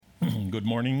Good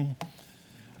morning.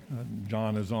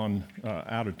 John is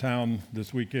out of town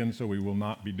this weekend, so we will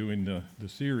not be doing the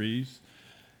series.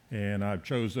 And I've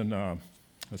chosen a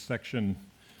section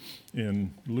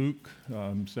in Luke,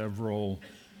 several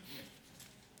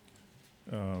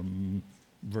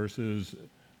verses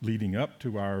leading up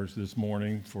to ours this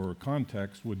morning for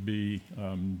context would be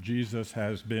Jesus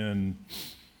has been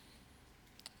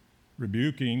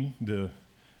rebuking the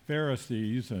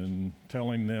Pharisees and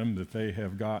telling them that they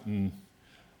have gotten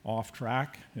off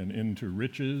track and into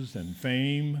riches and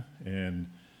fame and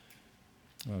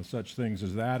such things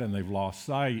as that, and they've lost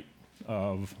sight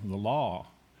of the law,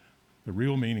 the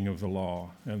real meaning of the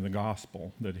law and the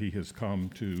gospel that he has come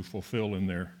to fulfill in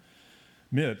their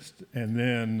midst. And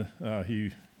then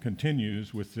he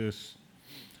continues with this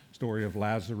story of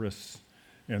Lazarus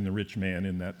and the rich man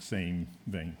in that same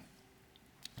vein.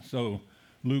 So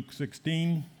Luke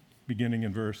 16, beginning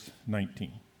in verse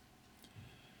 19.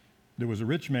 There was a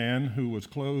rich man who was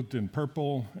clothed in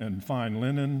purple and fine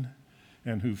linen,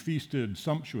 and who feasted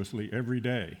sumptuously every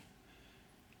day.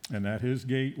 And at his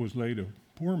gate was laid a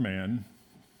poor man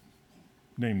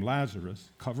named Lazarus,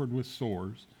 covered with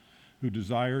sores, who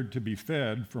desired to be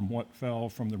fed from what fell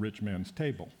from the rich man's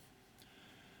table.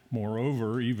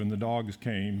 Moreover, even the dogs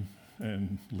came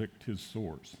and licked his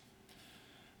sores.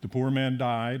 The poor man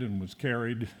died and was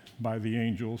carried by the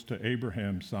angels to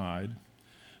Abraham's side.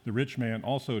 The rich man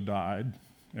also died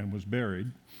and was buried.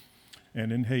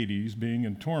 And in Hades, being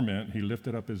in torment, he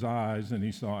lifted up his eyes, and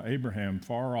he saw Abraham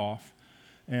far off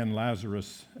and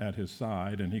Lazarus at his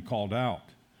side. And he called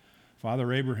out,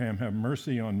 "Father Abraham, have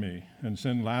mercy on me, and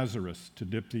send Lazarus to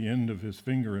dip the end of his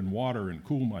finger in water and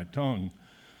cool my tongue,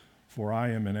 for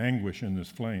I am in anguish in this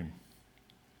flame."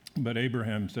 But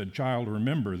Abraham said, "Child,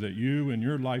 remember that you in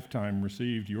your lifetime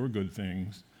received your good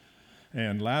things,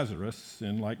 and Lazarus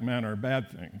in like manner bad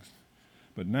things.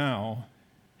 But now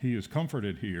he is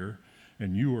comforted here,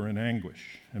 and you are in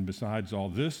anguish. And besides all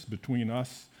this, between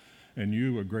us and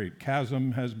you a great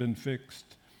chasm has been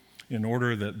fixed, in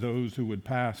order that those who would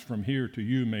pass from here to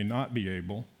you may not be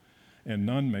able, and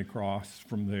none may cross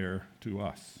from there to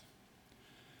us."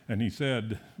 And he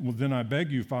said, "Well, then I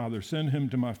beg you, Father, send him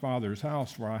to my father's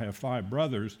house, for I have 5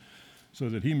 brothers, so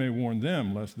that he may warn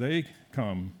them, lest they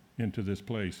come into this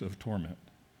place of torment."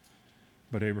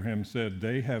 But Abraham said,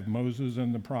 "They have Moses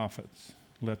and the prophets.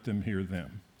 Let them hear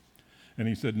them." And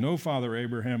he said, "No, Father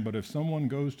Abraham, but if someone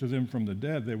goes to them from the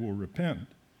dead, they will repent."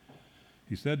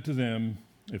 He said to them,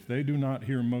 "If they do not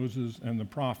hear Moses and the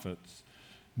prophets,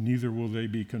 neither will they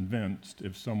be convinced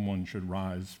if someone should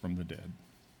rise from the dead."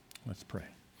 Let's pray.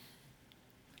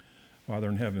 Father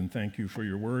in heaven, thank you for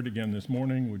your word again this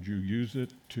morning. Would you use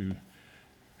it to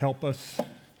help us,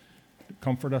 to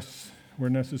comfort us where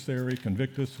necessary,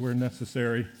 convict us where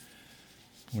necessary?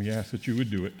 We ask that you would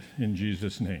do it in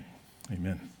Jesus' name.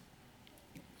 Amen.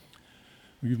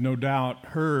 You've no doubt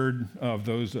heard of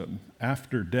those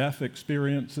after-death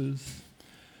experiences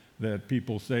that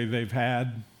people say they've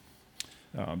had,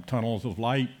 tunnels of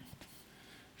light,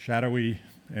 shadowy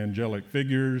angelic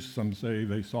figures. Some say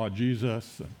they saw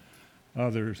Jesus,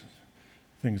 others,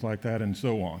 things like that, and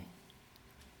so on.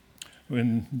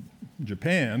 In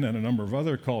Japan and a number of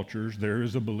other cultures, there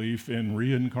is a belief in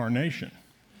reincarnation,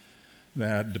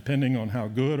 that depending on how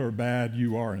good or bad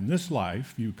you are in this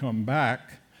life, you come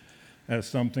back as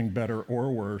something better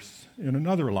or worse in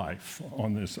another life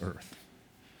on this earth.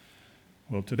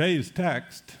 Well, today's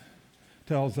text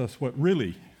tells us what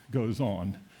really goes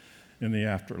on in the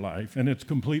afterlife, and it's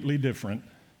completely different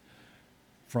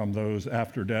from those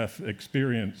after-death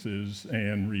experiences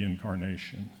and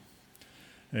reincarnation.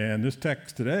 And this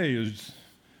text today is,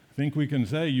 I think we can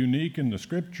say, unique in the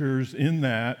scriptures in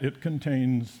that it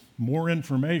contains more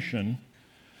information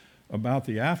about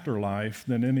the afterlife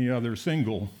than any other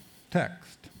single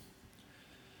text.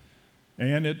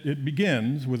 And it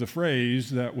begins with a phrase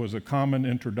that was a common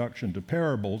introduction to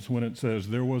parables when it says,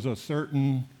 "There was a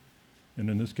certain," and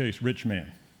in this case, rich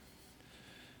man.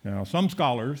 Now, some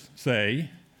scholars say,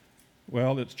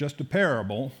 well, it's just a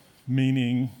parable,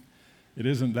 meaning it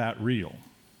isn't that real.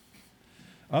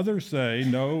 Others say,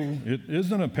 no, it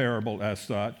isn't a parable as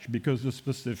such, because the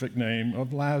specific name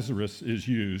of Lazarus is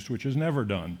used, which is never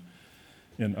done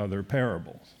in other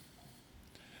parables.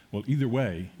 Well, either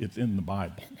way, it's in the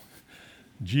Bible.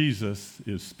 Jesus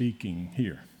is speaking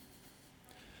here.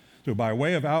 So by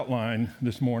way of outline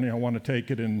this morning, I want to take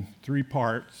it in 3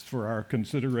 parts for our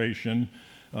consideration.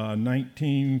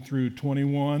 19 through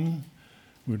 21,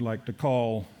 we'd like to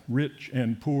call rich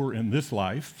and poor in this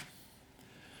life.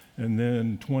 And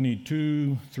then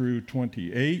 22 through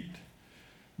 28,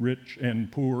 rich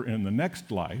and poor in the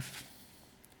next life.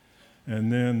 And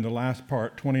then the last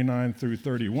part, 29 through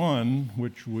 31,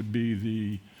 which would be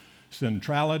the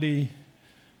centrality,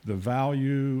 the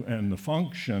value, and the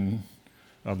function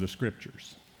of the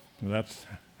Scriptures. So that's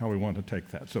how we want to take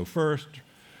that. So first,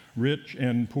 rich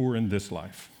and poor in this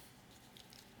life.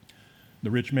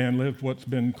 The rich man lived what's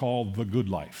been called the good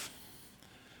life.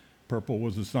 Purple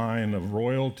was a sign of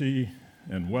royalty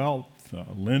and wealth.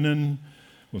 Linen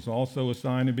was also a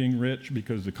sign of being rich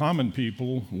because the common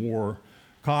people wore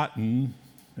cotton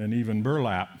and even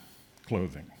burlap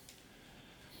clothing.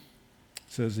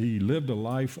 It says he lived a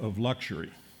life of luxury.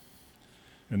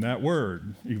 And that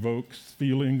word evokes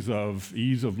feelings of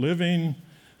ease of living,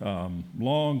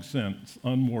 long since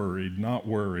unworried, not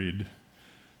worried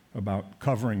about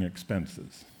covering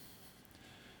expenses.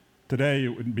 Today, it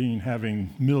would mean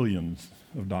having millions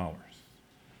of dollars.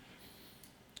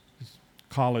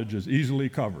 College is easily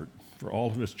covered for all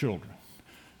of his children,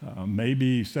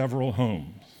 maybe several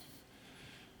homes.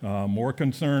 More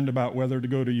concerned about whether to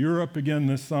go to Europe again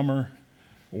this summer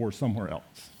or somewhere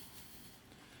else.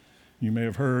 You may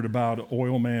have heard about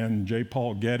oil man J.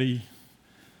 Paul Getty.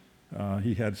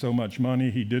 He had so much money,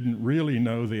 he didn't really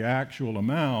know the actual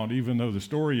amount, even though the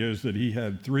story is that he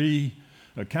had 3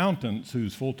 accountants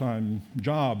whose full-time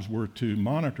jobs were to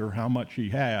monitor how much he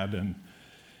had and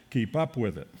keep up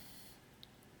with it.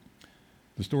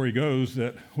 The story goes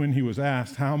that when he was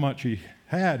asked how much he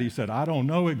had, he said, "I don't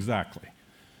know exactly."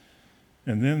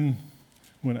 And then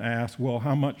when asked, "Well,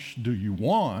 how much do you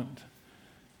want?"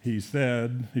 he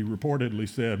reportedly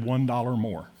said, $1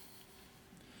 more.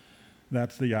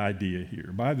 That's the idea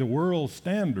here. By the world's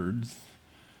standards,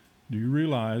 do you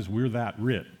realize we're that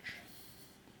rich?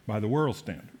 By the world's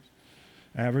standards.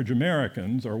 Average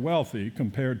Americans are wealthy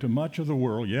compared to much of the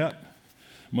world, yet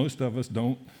most of us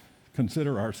don't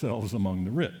consider ourselves among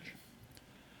the rich.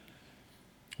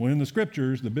 Well, in the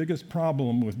Scriptures, the biggest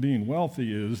problem with being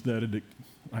wealthy is that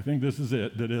I think this is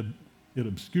it, that it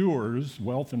obscures,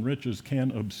 wealth and riches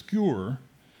can obscure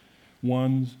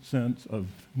one's sense of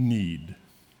need,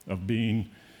 of being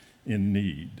in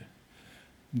need.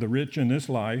 The rich in this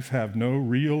life have no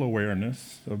real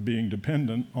awareness of being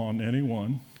dependent on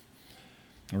anyone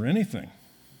or anything.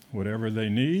 Whatever they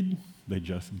need, they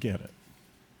just get it.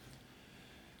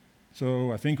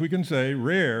 So I think we can say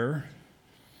rare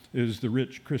is the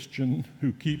rich Christian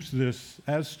who keeps this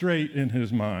as straight in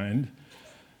his mind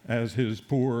as his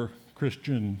poor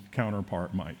Christian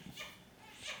counterpart might.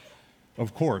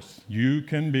 Of course, you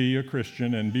can be a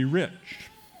Christian and be rich.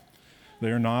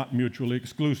 They are not mutually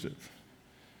exclusive.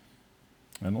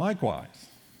 And likewise,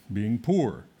 being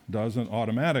poor doesn't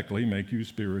automatically make you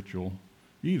spiritual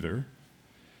either,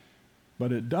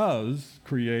 but it does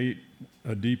create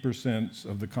a deeper sense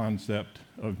of the concept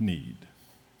of need.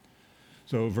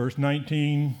 So verse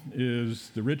 19 is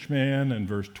the rich man, and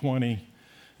verse 20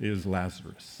 is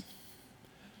Lazarus.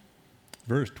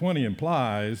 Verse 20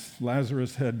 implies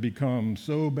Lazarus had become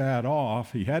so bad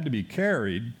off, he had to be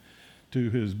carried to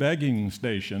his begging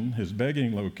station, his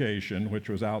begging location, which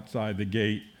was outside the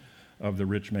gate of the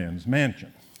rich man's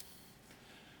mansion.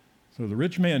 So the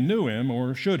rich man knew him,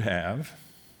 or should have,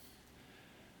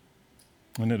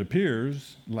 and it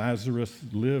appears Lazarus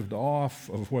lived off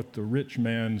of what the rich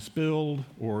man spilled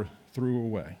or threw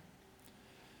away.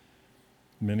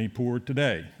 Many poor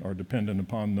today are dependent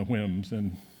upon the whims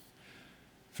and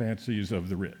fancies of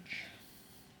the rich.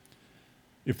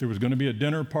 If there was going to be a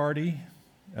dinner party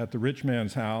at the rich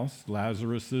man's house,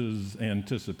 Lazarus's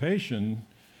anticipation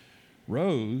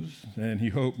rose, and he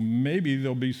hoped maybe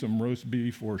there'll be some roast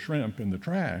beef or shrimp in the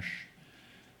trash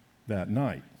that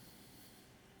night.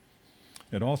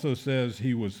 It also says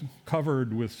he was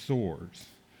covered with sores.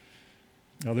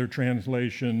 Other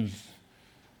translations,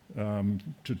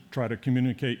 to try to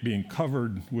communicate being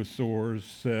covered with sores,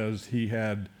 says he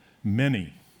had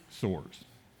many sores.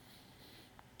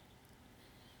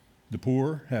 The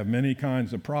poor have many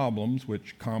kinds of problems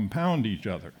which compound each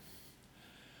other.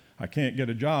 I can't get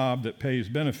a job that pays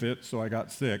benefits, so I got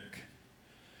sick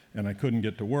and I couldn't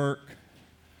get to work,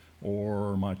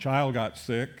 or my child got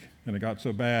sick and it got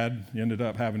so bad he ended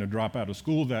up having to drop out of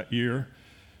school that year,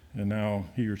 and now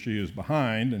he or she is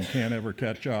behind and can't ever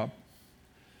catch up.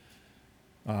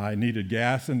 I needed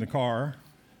gas in the car,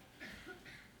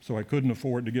 so I couldn't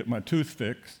afford to get my tooth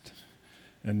fixed,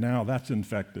 and now that's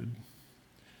infected.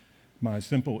 My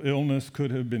simple illness could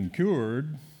have been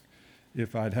cured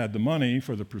if I'd had the money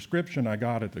for the prescription I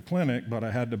got at the clinic, but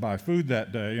I had to buy food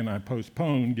that day, and I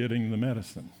postponed getting the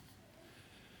medicine.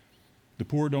 The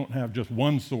poor don't have just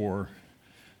one sore.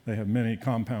 They have many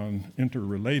compound,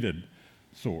 interrelated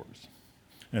sores.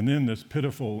 And then this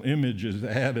pitiful image is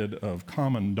added of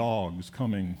common dogs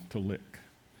coming to lick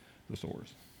the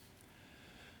source.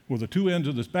 Well, the two ends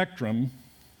of the spectrum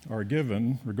are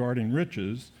given regarding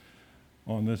riches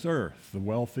on this earth, the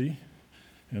wealthy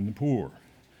and the poor.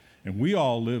 And we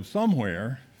all live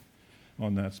somewhere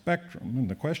on that spectrum. And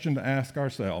the question to ask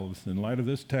ourselves in light of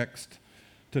this text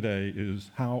today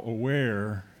is, how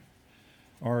aware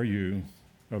are you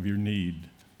of your need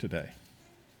today?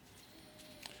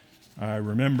 I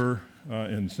remember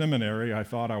in seminary, I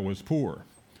thought I was poor.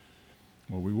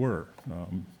 Well, we were.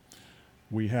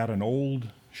 We had an old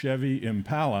Chevy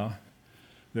Impala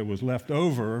that was left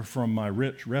over from my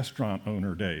rich restaurant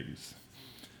owner days.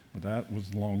 But that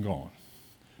was long gone.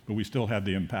 But we still had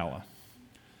the Impala,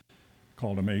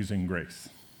 called Amazing Grace.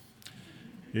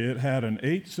 It had an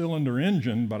 8-cylinder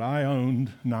engine, but I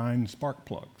owned 9 spark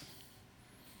plugs.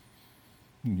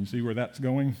 And you see where that's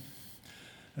going?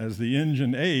 As the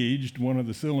engine aged, one of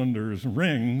the cylinder's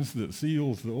rings that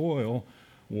seals the oil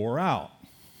wore out,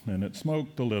 and it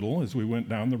smoked a little as we went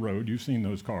down the road. You've seen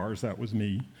those cars. That was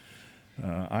me.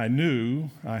 I knew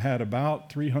I had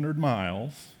about 300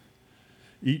 miles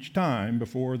each time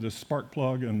before the spark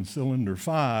plug in cylinder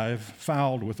 5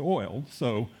 fouled with oil,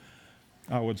 so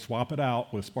I would swap it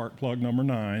out with spark plug number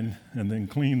 9 and then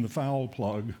clean the foul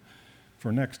plug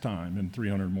for next time in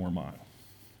 300 more miles.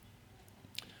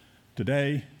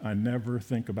 Today, I never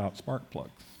think about spark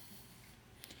plugs.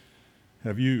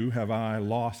 Have I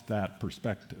lost that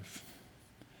perspective?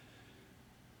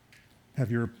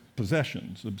 Have your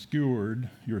possessions obscured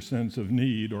your sense of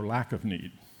need or lack of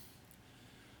need?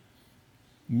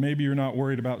 Maybe you're not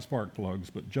worried about spark plugs,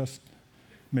 but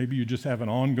maybe you just have an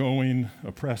ongoing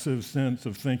oppressive sense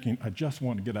of thinking, I just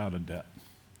want to get out of debt.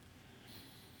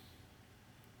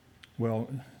 Well,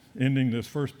 ending this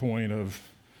first point of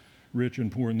rich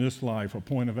and poor in this life, a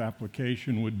point of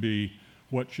application would be,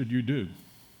 what should you do?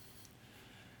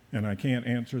 And I can't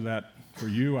answer that for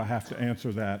you. I have to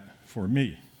answer that for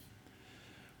me.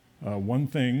 One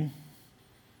thing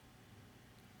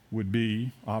would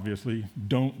be, obviously,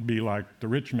 don't be like the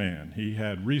rich man. He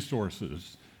had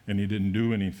resources and he didn't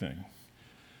do anything.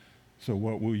 So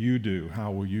what will you do?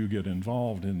 How will you get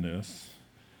involved in this?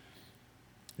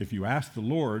 If you ask the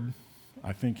Lord,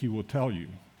 I think he will tell you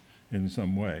in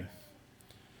some way.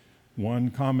 One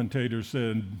commentator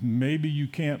said, maybe you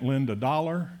can't lend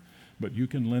 $1, but you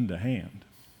can lend a hand.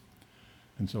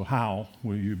 And so how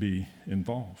will you be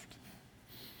involved?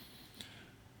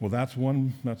 Well, that's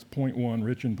point one,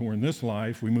 rich and poor in this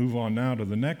life. We move on now to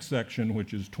the next section,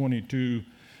 which is 22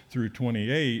 through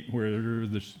 28, where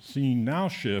the scene now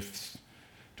shifts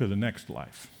to the next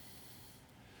life.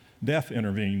 Death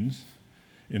intervenes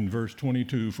in verse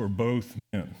 22 for both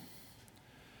men.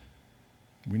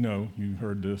 We know, you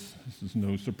heard this is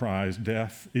no surprise.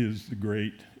 Death is the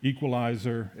great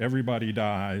equalizer. Everybody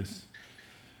dies.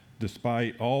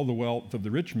 Despite all the wealth of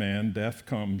the rich man, death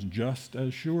comes just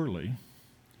as surely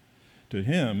to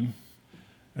him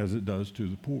as it does to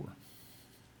the poor.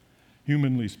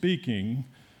 Humanly speaking,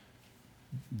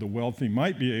 the wealthy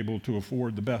might be able to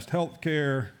afford the best health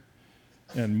care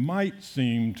and might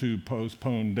seem to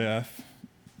postpone death,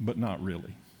 but not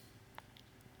really.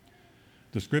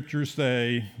 The scriptures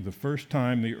say the first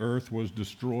time the earth was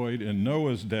destroyed in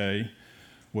Noah's day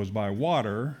was by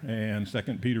water, and 2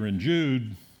 Peter and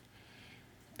Jude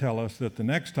tell us that the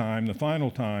next time, the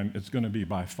final time, it's going to be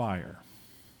by fire.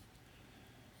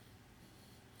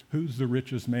 Who's the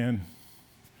richest man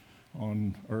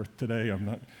on earth today?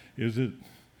 Is it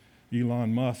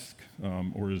Elon Musk,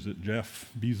 or is it Jeff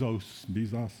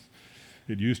Bezos?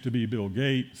 It used to be Bill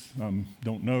Gates.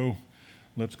 Don't know.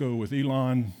 Let's go with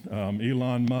Elon.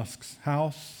 Elon Musk's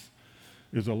house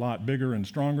is a lot bigger and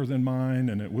stronger than mine,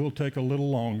 and it will take a little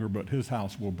longer, but his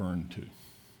house will burn too,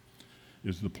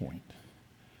 is the point.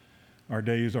 Our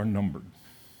days are numbered.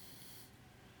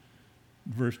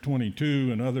 Verse 22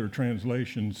 and other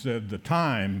translations said the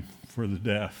time for the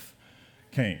death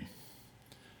came.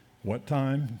 What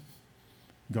time?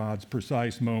 God's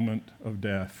precise moment of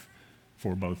death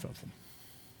for both of them.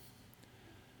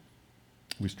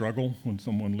 We struggle when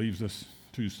someone leaves us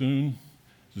too soon.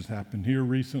 This has happened here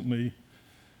recently.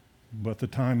 But the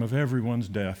time of everyone's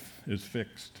death is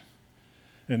fixed.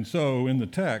 And so in the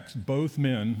text, both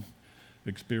men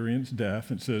experienced death.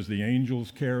 It says the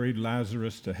angels carried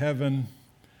Lazarus to heaven,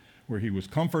 where he was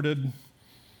comforted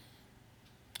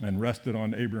and rested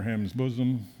on Abraham's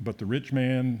bosom. But the rich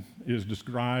man is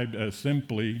described as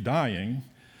simply dying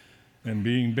and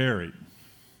being buried.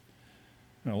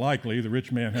 Now, likely, the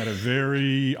rich man had a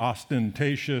very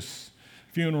ostentatious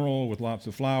funeral with lots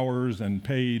of flowers and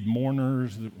paid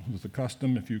mourners. That was the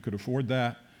custom if you could afford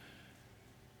that.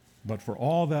 But for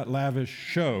all that lavish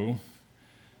show,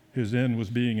 his end was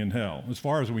being in hell. As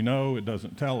far as we know, it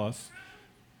doesn't tell us.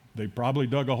 They probably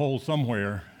dug a hole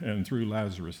somewhere and threw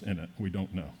Lazarus in it. We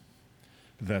don't know.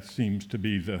 But that seems to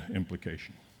be the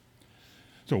implication.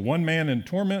 So one man in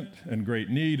torment and great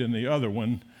need, and the other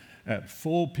one at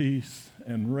full peace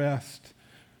and rest,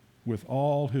 with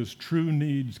all his true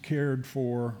needs cared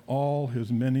for, all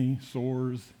his many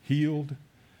sores healed,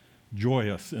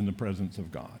 joyous in the presence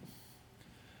of God.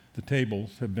 The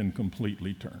tables have been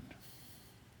completely turned.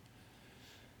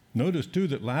 Notice, too,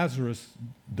 that Lazarus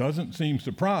doesn't seem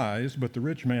surprised, but the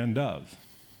rich man does.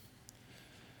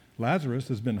 Lazarus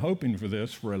has been hoping for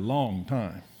this for a long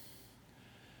time.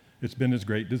 It's been his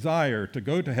great desire to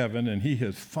go to heaven, and he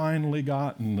has finally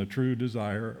gotten the true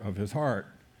desire of his heart.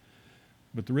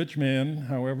 But the rich man,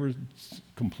 however, is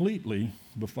completely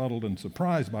befuddled and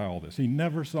surprised by all this. He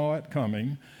never saw it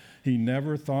coming. He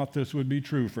never thought this would be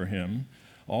true for him.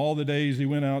 All the days he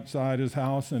went outside his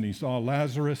house and he saw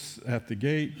Lazarus at the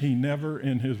gate, he never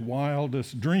in his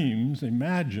wildest dreams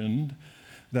imagined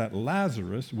that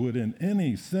Lazarus would in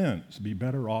any sense be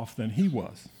better off than he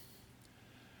was.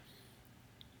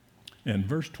 And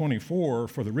verse 24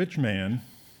 for the rich man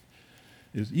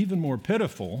is even more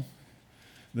pitiful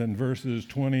than verses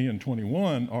 20 and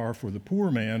 21 are for the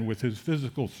poor man with his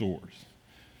physical sores.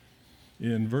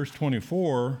 In verse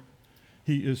 24,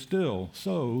 he is still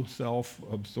so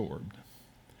self-absorbed.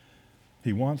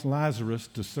 He wants Lazarus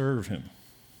to serve him.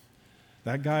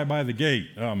 That guy by the gate,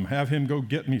 have him go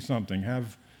get me something.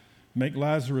 Make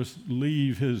Lazarus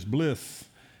leave his bliss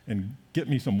and get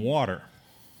me some water.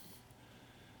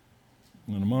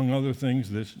 And among other things,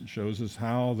 this shows us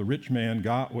how the rich man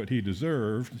got what he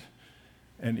deserved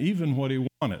and even what he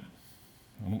wanted.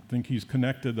 I don't think he's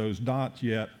connected those dots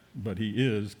yet, but he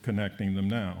is connecting them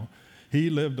now. He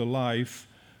lived a life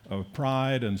of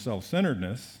pride and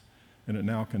self-centeredness, and it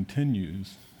now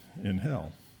continues in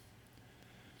hell.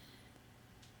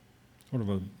 Sort of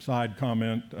a side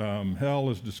comment, hell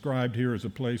is described here as a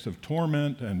place of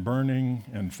torment and burning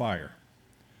and fire.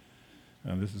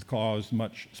 Now, this has caused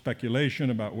much speculation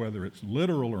about whether it's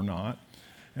literal or not,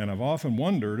 and I've often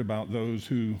wondered about those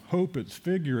who hope it's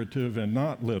figurative and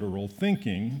not literal,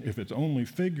 thinking if it's only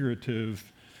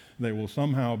figurative, they will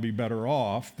somehow be better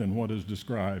off than what is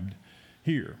described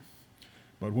here.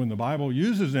 But when the Bible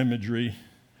uses imagery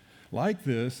like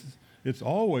this, it's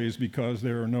always because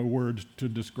there are no words to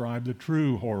describe the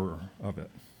true horror of it.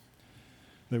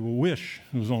 They will wish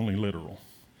it was only literal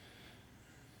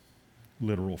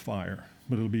fire,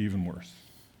 but it'll be even worse.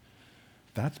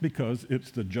 That's because it's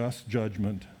the just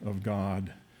judgment of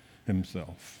God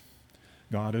himself.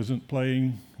 God isn't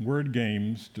playing word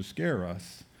games to scare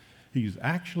us. He's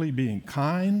actually being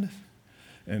kind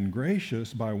and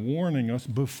gracious by warning us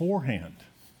beforehand.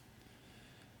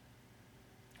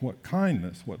 What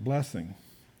kindness, what blessing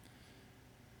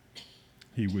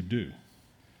he would do.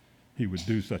 He would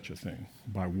do such a thing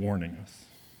by warning us.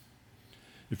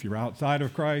 If you're outside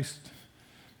of Christ,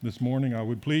 this morning I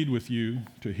would plead with you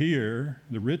to hear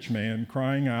the rich man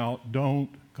crying out, "Don't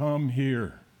come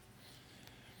here."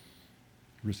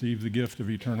 Receive the gift of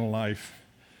eternal life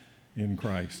in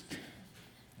Christ.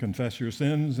 Confess your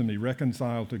sins and be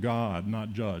reconciled to God,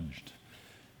 not judged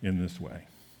in this way.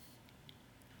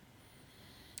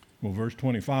 Well, verse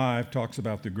 25 talks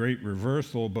about the great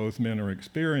reversal both men are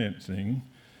experiencing.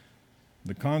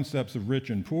 The concepts of rich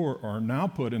and poor are now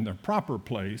put in their proper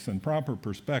place and proper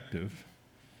perspective.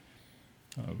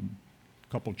 A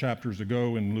couple chapters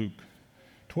ago in Luke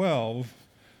 12,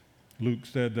 Luke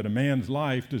said that a man's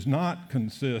life does not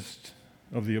consist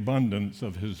of the abundance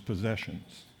of his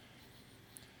possessions.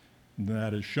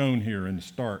 That is shown here in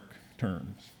stark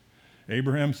terms.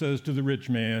 Abraham says to the rich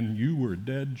man, "You were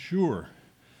dead sure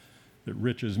that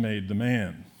riches made the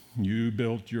man. You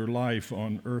built your life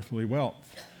on earthly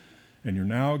wealth, and you're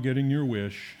now getting your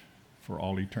wish for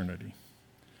all eternity.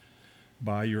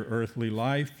 By your earthly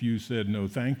life, you said no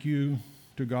thank you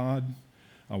to God.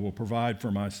 I will provide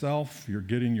for myself. You're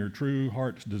getting your true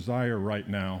heart's desire right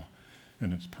now,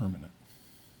 and it's permanent.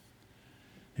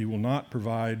 He will not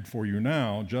provide for you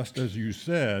now, just as you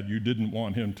said you didn't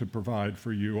want him to provide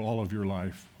for you all of your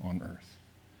life on earth."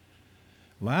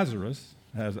 Lazarus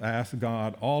has asked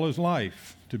God all his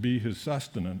life to be his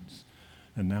sustenance,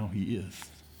 and now he is.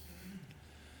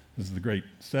 This is the great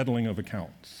settling of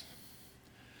accounts.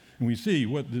 And we see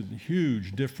what the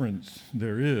huge difference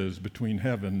there is between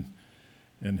heaven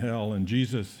and hell, and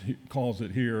Jesus calls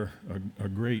it here a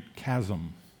great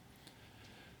chasm.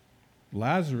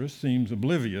 Lazarus seems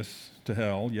oblivious to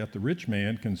hell, yet the rich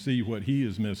man can see what he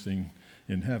is missing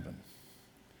in heaven.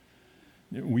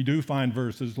 We do find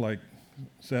verses like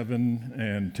 7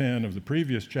 and 10 of the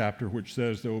previous chapter, which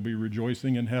says there will be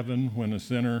rejoicing in heaven when a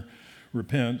sinner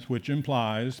repents, which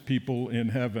implies people in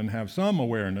heaven have some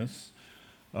awareness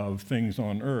of things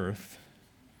on earth.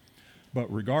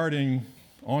 But regarding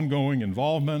ongoing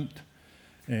involvement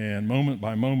and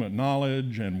moment-by-moment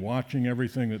knowledge and watching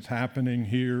everything that's happening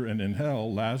here and in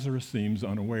hell, Lazarus seems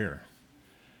unaware,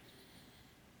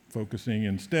 focusing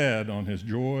instead on his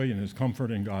joy and his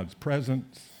comfort in God's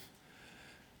presence.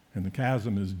 And the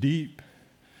chasm is deep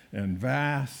and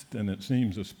vast, and it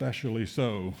seems especially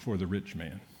so for the rich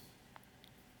man.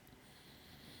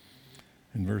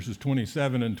 In verses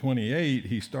 27 and 28,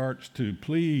 he starts to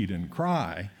plead and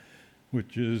cry,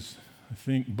 which is, I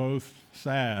think, both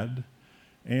sad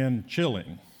and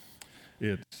chilling.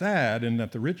 It's sad in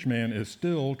that the rich man is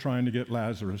still trying to get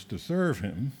Lazarus to serve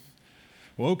him.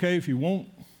 Well, okay, if you won't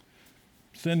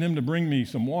send him to bring me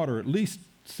some water, at least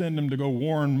send him to go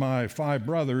warn my 5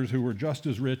 brothers who are just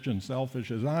as rich and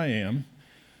selfish as I am.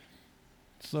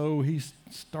 So he's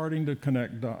starting to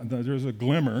connect. There's a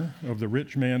glimmer of the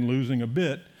rich man losing a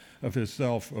bit of his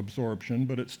self-absorption,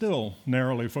 but it's still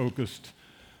narrowly focused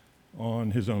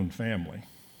on his own family.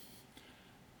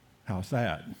 How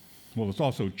sad. Well, it's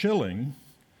also chilling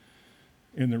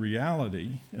in the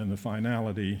reality and the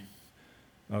finality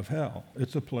of hell.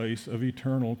 It's a place of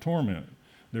eternal torment.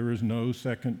 There is no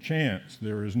second chance.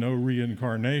 There is no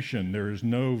reincarnation. There is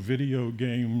no video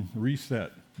game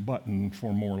reset button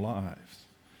for more lives.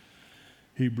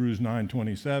 Hebrews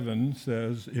 9:27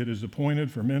 says, "It is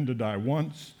appointed for men to die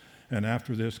once, and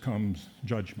after this comes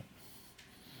judgment."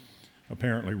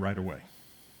 Apparently right away.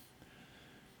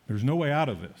 There's no way out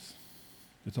of this.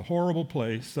 It's a horrible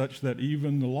place such that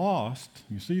even the lost,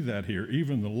 you see that here,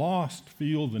 even the lost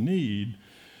feel the need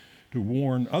to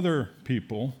warn other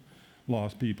people,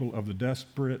 lost people, of the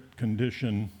desperate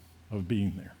condition of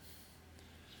being there.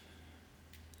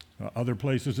 Other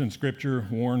places in Scripture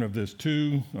warn of this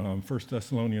too. 1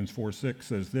 Thessalonians 4:6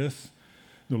 says this,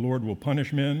 "The Lord will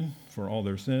punish men for all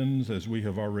their sins, as we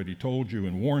have already told you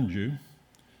and warned you."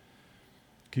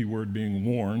 Key word being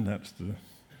warn, that's the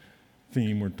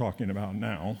theme we're talking about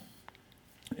now.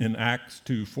 In Acts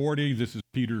 2:40, this is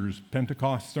Peter's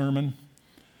Pentecost sermon.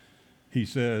 He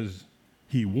says,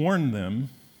 he warned them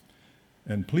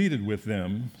and pleaded with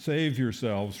them, "Save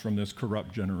yourselves from this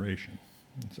corrupt generation."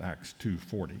 It's Acts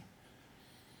 2:40.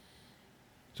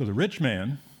 So the rich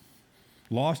man,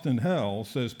 lost in hell,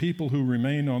 says people who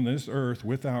remain on this earth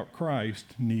without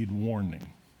Christ need warning.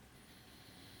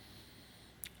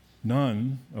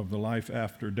 None of the life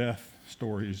after death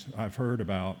stories I've heard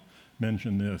about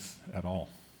mention this at all.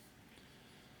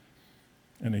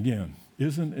 And again,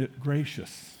 isn't it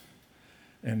gracious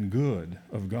and good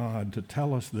of God to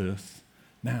tell us this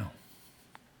now?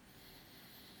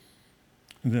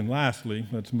 And then lastly,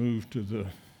 let's move to the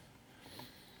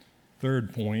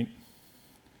third point,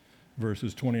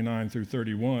 verses 29 through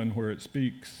 31, where it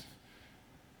speaks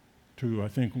to, I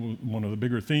think, one of the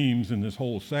bigger themes in this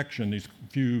whole section, these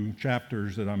few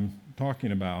chapters that I'm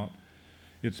talking about.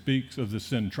 It speaks of the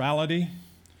centrality,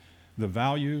 the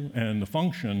value, and the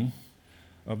function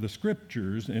of the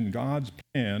Scriptures in God's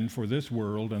plan for this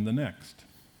world and the next.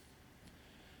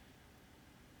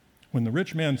 When the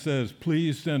rich man says,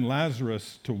 "Please send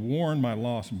Lazarus to warn my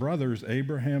lost brothers,"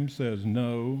 Abraham says,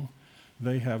 "No,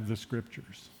 they have the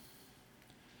Scriptures."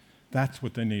 That's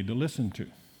what they need to listen to.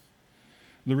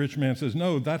 The rich man says,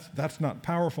 "No, that's not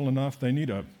powerful enough. They need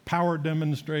a power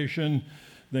demonstration.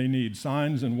 They need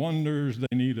signs and wonders.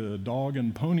 They need a dog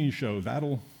and pony show.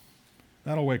 That'll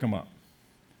wake them up."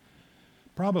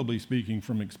 Probably speaking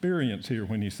from experience here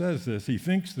when he says this, he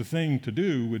thinks the thing to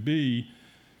do would be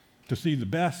to see the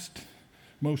best,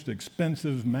 most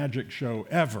expensive magic show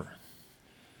ever.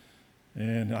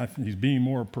 And he's being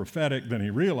more prophetic than he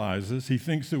realizes. He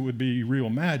thinks it would be real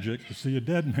magic to see a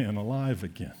dead man alive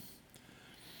again.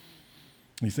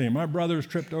 He's saying, "My brothers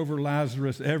tripped over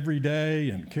Lazarus every day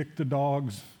and kicked the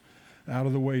dogs out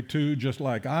of the way too, just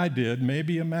like I did.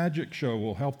 Maybe a magic show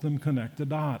will help them connect the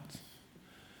dots."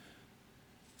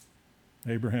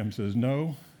 Abraham says,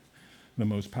 "No, the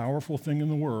most powerful thing in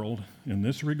the world in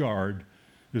this regard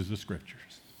is the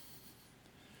Scriptures."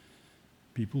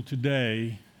 People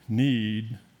today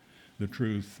need the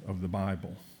truth of the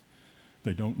Bible.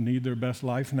 They don't need their best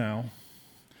life now.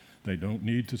 They don't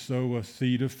need to sow a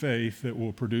seed of faith that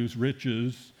will produce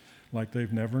riches like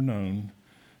they've never known.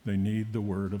 They need the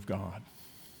Word of God.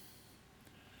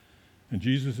 And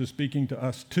Jesus is speaking to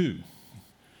us too.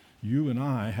 You and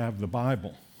I have the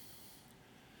Bible.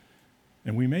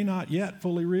 And we may not yet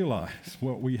fully realize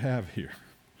what we have here.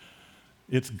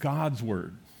 It's God's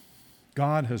Word.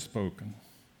 God has spoken.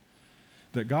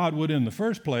 That God would in the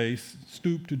first place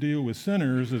stoop to deal with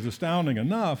sinners is astounding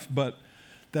enough, but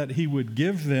that he would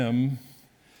give them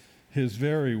his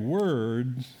very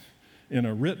words in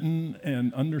a written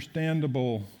and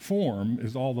understandable form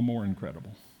is all the more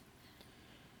incredible.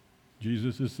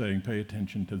 Jesus is saying, pay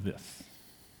attention to this.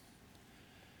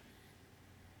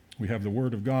 We have the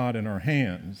Word of God in our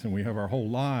hands, and we have our whole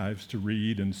lives to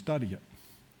read and study it.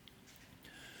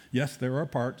 Yes, there are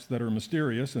parts that are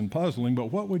mysterious and puzzling, but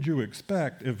what would you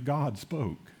expect if God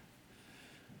spoke?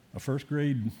 A first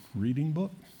grade reading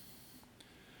book?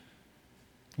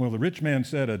 Well, the rich man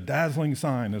said a dazzling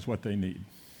sign is what they need.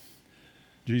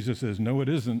 Jesus says, no, it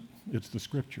isn't. It's the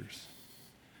Scriptures.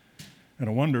 And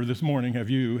I wonder this morning,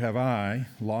 have I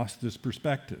lost this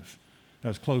perspective?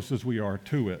 As close as we are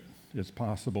to it, it's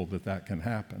possible that that can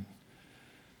happen.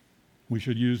 We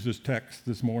should use this text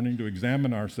this morning to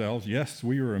examine ourselves. Yes,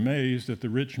 we are amazed at the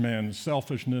rich man's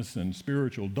selfishness and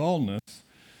spiritual dullness,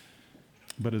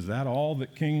 but is that all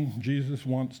that King Jesus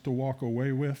wants to walk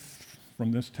away with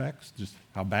from this text? Just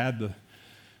how bad the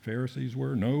Pharisees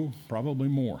were? No, probably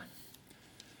more.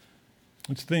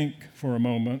 Let's think for a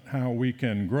moment how we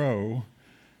can grow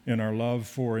in our love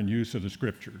for and use of the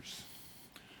Scriptures.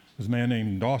 There's a man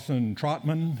named Dawson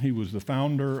Trotman. He was the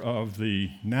founder of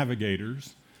the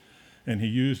Navigators, and he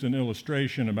used an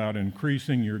illustration about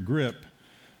increasing your grip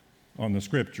on the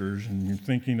Scriptures, and you're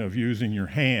thinking of using your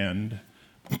hand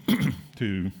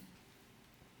to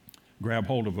grab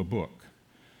hold of a book.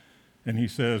 And he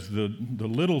says the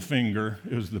little finger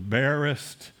is the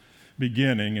barest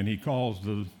beginning, and he calls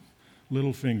the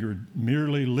little finger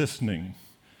merely listening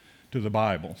to the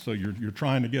Bible. So you're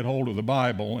trying to get hold of the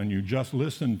Bible, and you just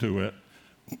listen to it.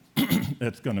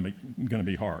 It's going to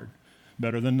be hard.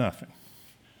 Better than nothing.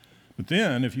 But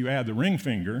then, if you add the ring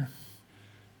finger,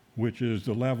 which is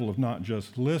the level of not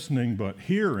just listening, but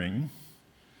hearing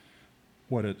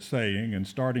what it's saying and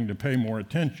starting to pay more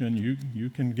attention, you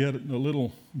can get a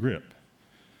little grip.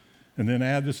 And then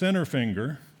add the center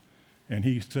finger, and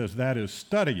he says that is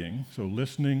studying. So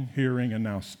listening, hearing, and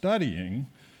now studying,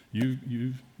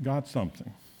 you've got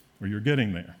something, or you're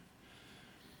getting there.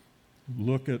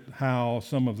 Look at how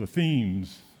some of the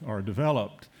themes are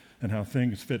developed and how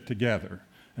things fit together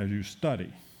as you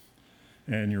study,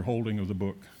 and your holding of the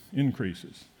book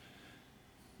increases.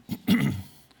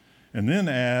 And then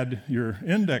add your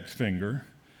index finger,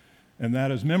 and that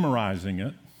is memorizing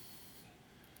it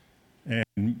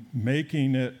and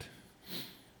making it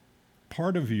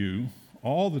part of you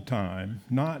all the time,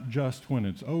 not just when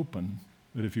it's open,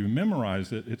 but if you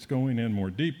memorize it, it's going in more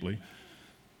deeply.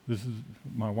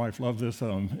 My wife loved this,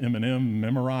 M&M,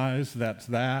 memorize, that's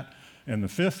that. And the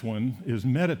fifth one is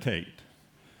meditate.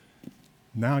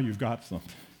 Now you've got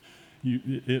something.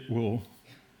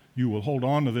 You will hold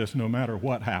on to this no matter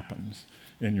what happens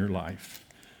in your life.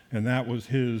 And that was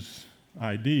his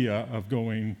idea of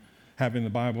having the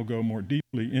Bible go more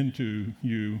deeply into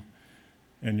you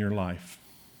and your life.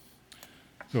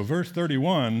 So verse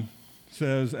 31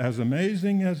 says, as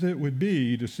amazing as it would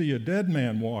be to see a dead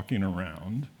man walking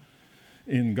around,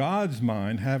 in God's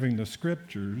mind, having the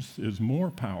Scriptures is more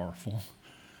powerful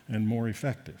and more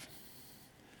effective.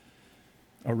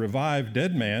 A revived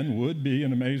dead man would be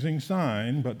an amazing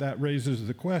sign, but that raises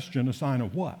the question, a sign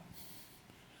of what?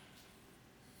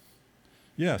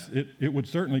 Yes, it would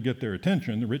certainly get their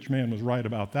attention. The rich man was right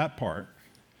about that part.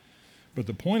 But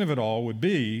the point of it all would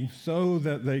be so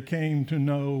that they came to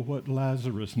know what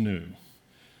Lazarus knew.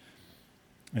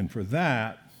 And for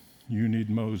that, you need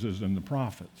Moses and the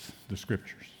prophets, the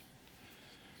Scriptures.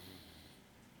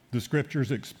 The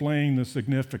Scriptures explain the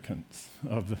significance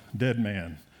of the dead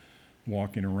man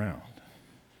walking around.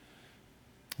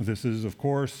 This is, of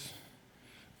course,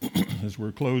 as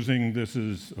we're closing, this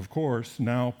is, of course,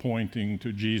 now pointing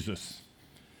to Jesus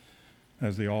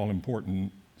as the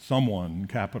all-important someone,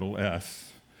 capital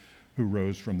S, who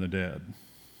rose from the dead.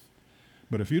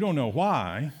 But if you don't know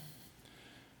why,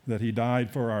 that he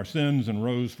died for our sins and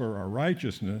rose for our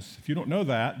righteousness, if you don't know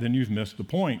that, then you've missed the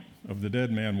point of the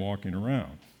dead man walking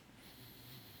around.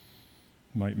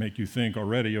 It might make you think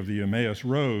already of the Emmaus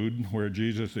Road, where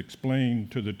Jesus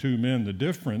explained to the two men the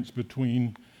difference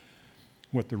between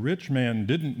what the rich man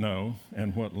didn't know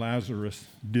and what Lazarus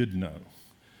did know.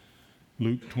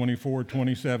 Luke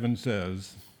 24:27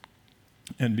 says,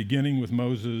 and beginning with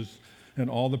Moses and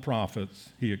all the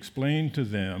prophets, he explained to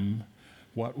them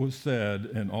what was said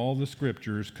in all the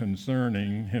Scriptures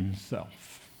concerning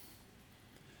himself.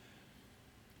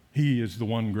 He is the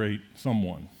one great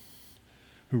someone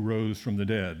who rose from the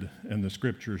dead, and the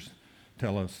Scriptures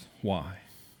tell us why.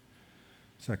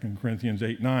 2 Corinthians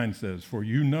 8:9 says, for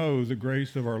you know the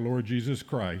grace of our Lord Jesus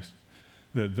Christ,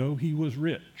 that though he was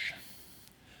rich,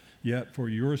 yet for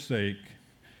your sake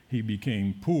he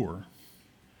became poor,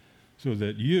 so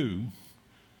that you,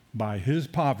 by his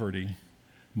poverty,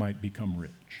 might become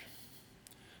rich.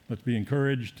 Let's be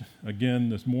encouraged again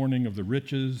this morning of the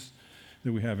riches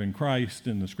that we have in Christ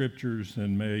in the Scriptures,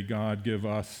 and may God give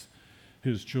us,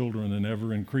 his children, an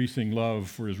ever-increasing love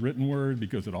for his written word,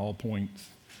 because it all points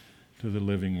to the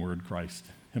living word, Christ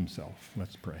himself.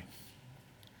 Let's pray.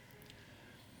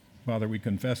 Father, we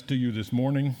confess to you this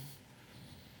morning,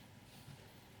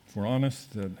 if we're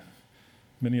honest, that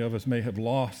many of us may have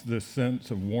lost this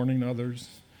sense of warning others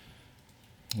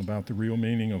about the real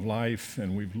meaning of life,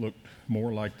 and we've looked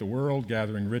more like the world,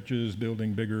 gathering riches,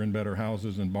 building bigger and better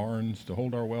houses and barns to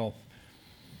hold our wealth.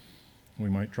 We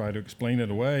might try to explain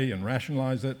it away and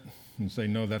rationalize it and say,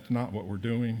 no, that's not what we're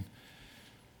doing.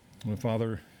 Well,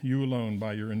 Father, you alone,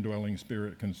 by your indwelling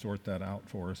Spirit, can sort that out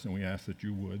for us, and we ask that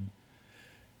you would.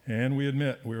 And we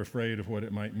admit we're afraid of what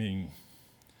it might mean.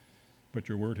 But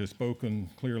your word has spoken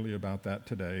clearly about that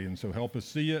today, and so help us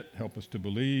see it, help us to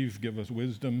believe, give us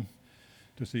wisdom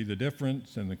to see the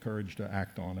difference and the courage to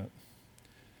act on it.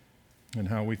 And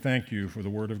how we thank you for the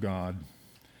word of God.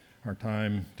 Our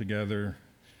time together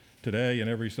today and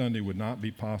every Sunday would not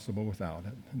be possible without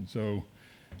it. And so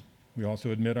we also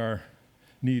admit our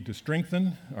need to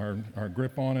strengthen our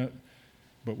grip on it,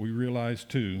 but we realize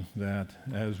too that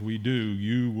as we do,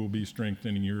 you will be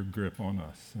strengthening your grip on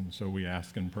us. And so we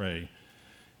ask and pray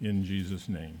in Jesus'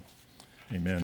 name. Amen.